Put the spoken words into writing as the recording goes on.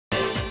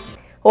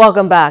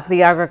Welcome back.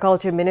 The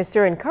Agriculture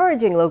Minister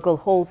encouraging local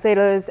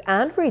wholesalers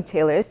and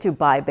retailers to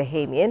buy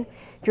Bahamian.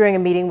 During a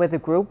meeting with a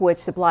group which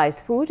supplies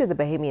food to the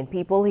Bahamian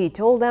people, he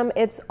told them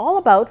it's all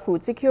about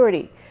food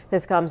security.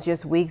 This comes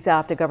just weeks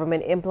after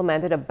government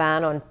implemented a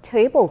ban on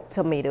table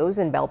tomatoes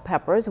and bell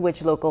peppers,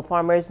 which local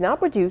farmers now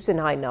produce in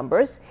high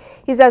numbers.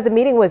 He says the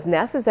meeting was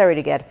necessary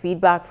to get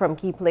feedback from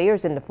key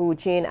players in the food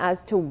chain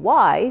as to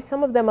why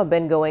some of them have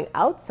been going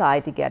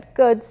outside to get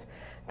goods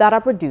that are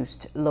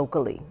produced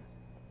locally.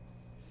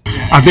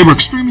 They were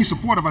extremely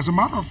supportive. As a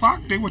matter of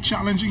fact, they were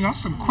challenging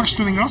us and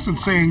questioning us and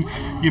saying,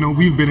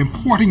 we've been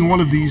importing all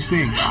of these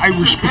things,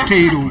 Irish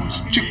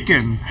potatoes,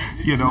 chicken,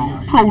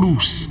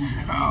 produce,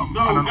 and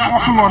an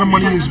awful lot of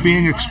money is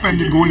being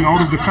expended going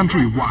out of the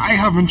country. Why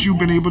haven't you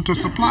been able to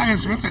supply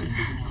us with it?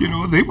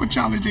 They were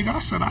challenging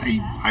us, and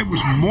I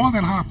was more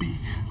than happy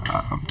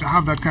to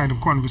have that kind of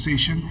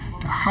conversation,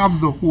 to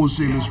have the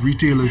wholesalers,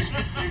 retailers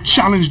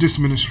challenge this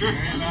ministry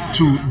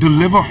to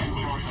deliver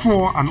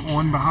for and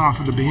on behalf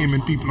of the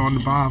Bahamian people,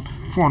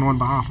 for and on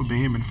behalf of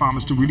Bahamian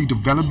farmers, to really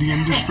develop the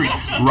industry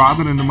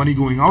rather than the money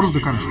going out of the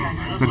country,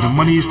 that the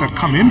monies that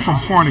come in from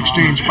foreign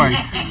exchange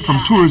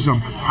from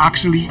tourism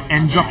actually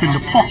ends up in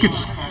the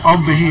pockets of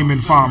Bahamian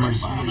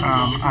farmers.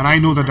 And I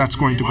know that that's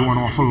going to go an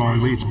awful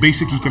long way. It's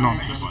basic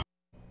economics.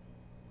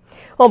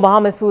 Well,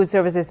 Bahamas Food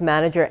Services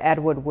Manager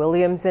Edward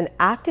Williams and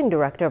Acting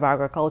Director of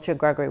Agriculture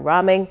Gregory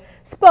Raming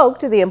spoke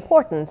to the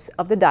importance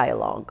of the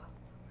dialogue.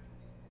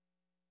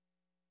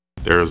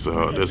 There's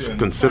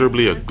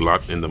considerably a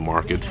glut in the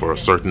market for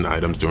certain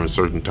items during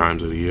certain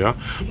times of the year,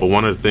 but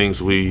one of the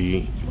things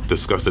we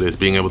discussed is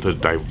being able to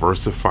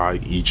diversify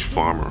each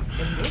farmer.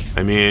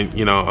 I mean,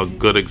 a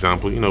good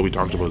example, we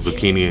talked about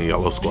zucchini and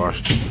yellow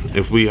squash.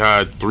 If we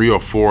had 3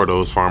 or 4 of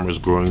those farmers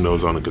growing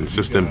those on a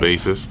consistent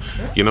basis,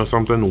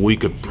 something we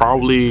could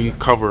probably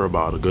cover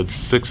about a good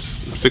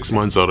six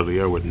months out of the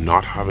year with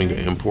not having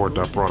to import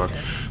that product.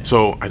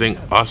 So I think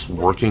us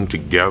working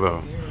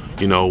together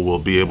will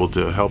be able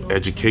to help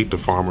educate the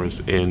farmers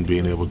in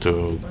being able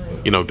to,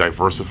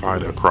 diversify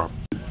their crop.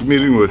 The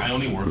meeting was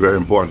very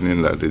important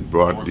in that it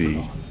brought the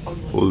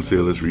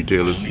wholesalers,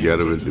 retailers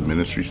together with the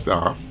ministry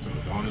staff.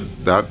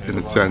 That, in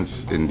a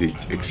sense, in the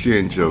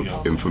exchange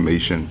of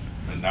information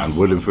and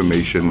what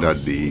information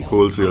that the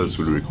wholesalers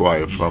would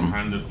require from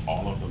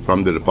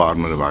the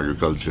Department of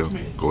Agriculture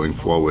going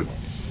forward,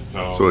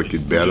 so it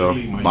could better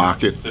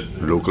market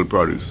local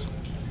produce.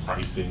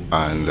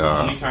 And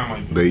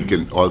they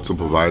can also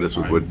provide us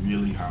with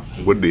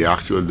what the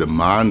actual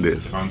demand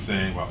is,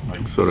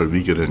 so that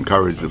we can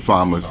encourage the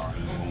farmers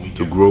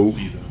to grow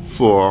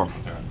for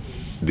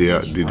the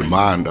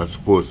demand as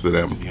opposed to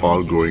them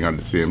all growing at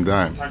the same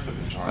time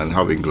and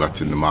having gluts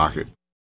in the market.